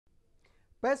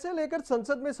पैसे लेकर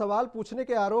संसद में सवाल पूछने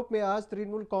के आरोप में आज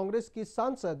तृणमूल कांग्रेस की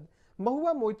सांसद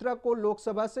महुआ मोइत्रा को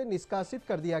लोकसभा से निष्कासित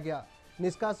कर दिया गया।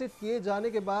 निष्कासित किए जाने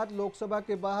के बाद लोकसभा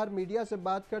के बाहर मीडिया से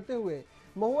बात करते हुए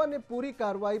महुआ ने पूरी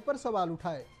कार्रवाई पर सवाल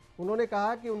उठाए। उन्होंने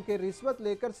कहा कि उनके रिश्वत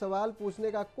लेकर सवाल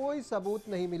पूछने का कोई सबूत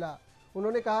नहीं मिला।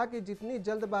 उन्होंने कहा कि जितनी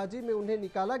जल्दबाजी में उन्हें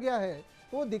निकाला गया है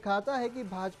वो दिखाता है कि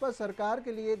भाजपा सरकार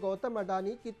के लिए गौतम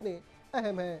अडानी कितने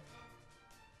अहम हैं।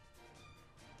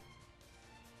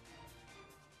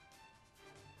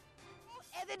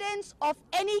 Evidence of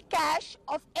any cash,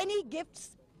 of any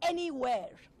gifts,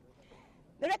 anywhere.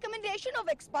 The recommendation of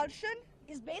expulsion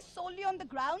is based solely on the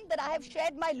ground that I have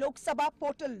shared my Lok Sabha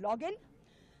portal login.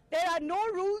 There are no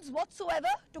rules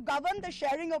whatsoever to govern the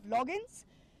sharing of logins.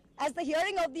 As the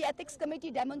hearing of the Ethics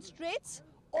Committee demonstrates,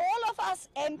 all of us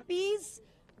MPs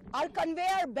are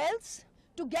conveyor belts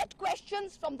to get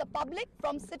questions from the public,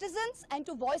 from citizens, and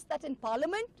to voice that in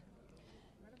Parliament.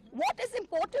 What is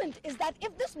important is that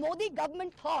if this Modi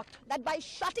government thought that by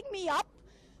shutting me up,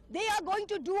 they are going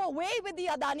to do away with the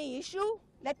Adani issue,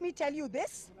 let me tell you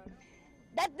this,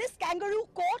 that this kangaroo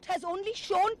court has only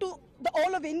shown to the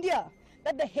all of India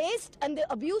that the haste and the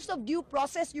abuse of due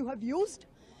process you have used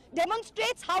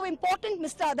demonstrates how important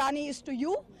Mr. Adani is to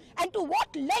you and to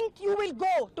what length you will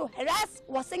go to harass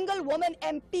a single woman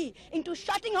MP into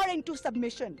shutting her into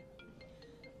submission.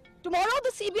 Tomorrow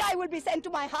the CBI will be sent to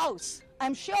my house.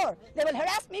 I'm sure they will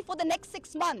harass me for the next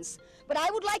 6 months. But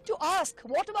I would like to ask,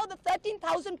 what about the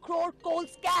 13,000 crore coal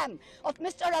scam of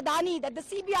Mr. Adani that the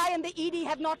CBI and the ED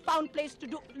have not found place to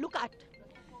look at?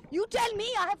 You tell me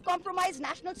I have compromised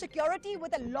national security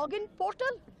with a login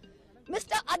portal?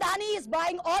 Mr. Adani is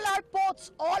buying all our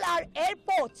ports, all our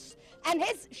airports, and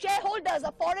his shareholders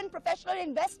are foreign professional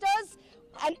investors,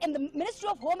 and the Ministry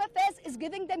of Home Affairs is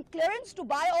giving them clearance to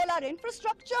buy all our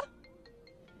infrastructure.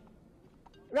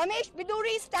 Ramesh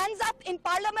Biduri stands up in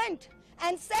Parliament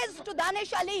and says to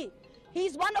Danish Ali,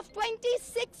 he's one of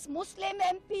 26 Muslim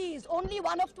MPs, only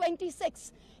one of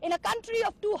 26. In a country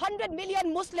of 200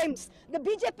 million Muslims, the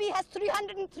BJP has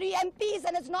 303 MPs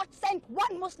and has not sent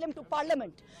one Muslim to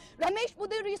Parliament. Ramesh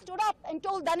Biduri stood up and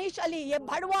told Danish Ali, ye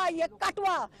bhadwa, ye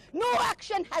katwa, no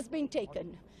action has been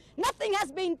taken. Nothing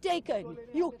has been taken.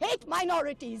 You hate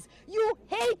minorities. You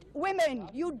hate women.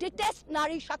 You detest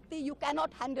Nari Shakti. You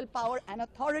cannot handle power and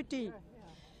authority.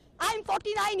 I'm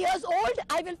 49 years old.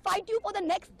 I will fight you for the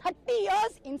next 30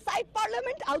 years inside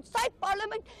Parliament, outside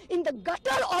Parliament, in the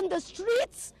gutter, on the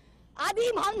streets.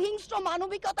 Adim hanghingstra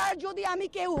manobikatar jodi ami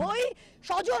keu hoi,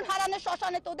 shojon harane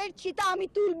shoshane toder chita ami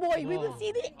tulboi. We will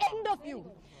see the end of you.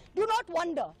 Do not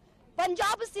wonder.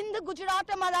 Punjab, Sindh, Gujarat,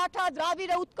 Maratha,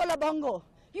 Dravida, Utkala, Bongo.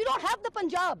 You don't have the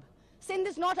Punjab. Sindh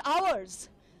is not ours.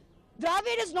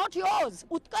 Dravid is not yours.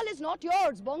 Utkal is not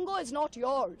yours. Bongo is not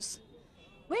yours.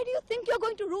 Where do you think you're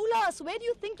going to rule us? Where do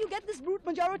you think you get this brute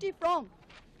majority from?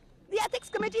 The Ethics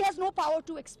Committee has no power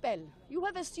to expel. You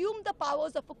have assumed the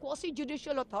powers of a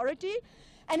quasi-judicial authority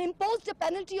and imposed a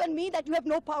penalty on me that you have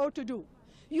no power to do.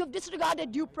 You have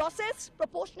disregarded due process,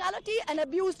 proportionality, and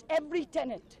abused every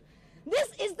tenet. This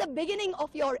is the beginning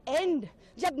of your end.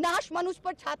 जब नाश मनुष्य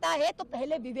पर छाता है तो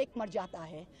पहले विवेक मर जाता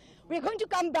है. We're going to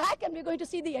come back and we're going to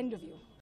see the end of you.